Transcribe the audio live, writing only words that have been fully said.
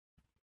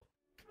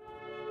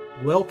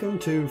Welcome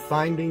to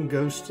Finding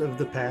Ghosts of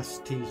the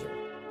Past teaser.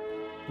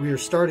 We are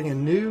starting a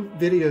new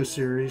video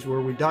series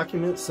where we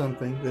document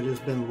something that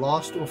has been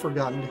lost or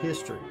forgotten to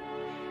history.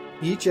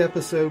 Each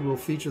episode will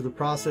feature the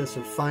process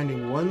of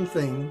finding one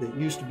thing that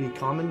used to be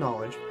common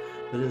knowledge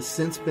but has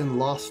since been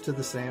lost to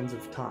the sands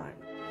of time.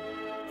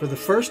 For the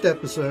first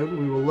episode,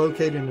 we will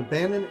locate an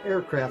abandoned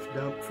aircraft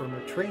dump from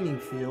a training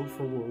field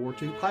for World War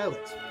II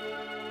pilots.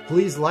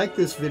 Please like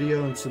this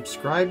video and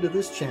subscribe to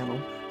this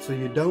channel so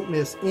you don't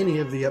miss any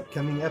of the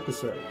upcoming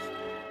episodes.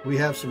 We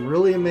have some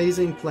really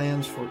amazing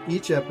plans for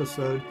each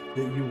episode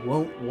that you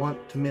won't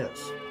want to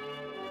miss.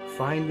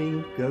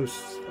 Finding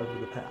Ghosts of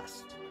the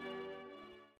Past.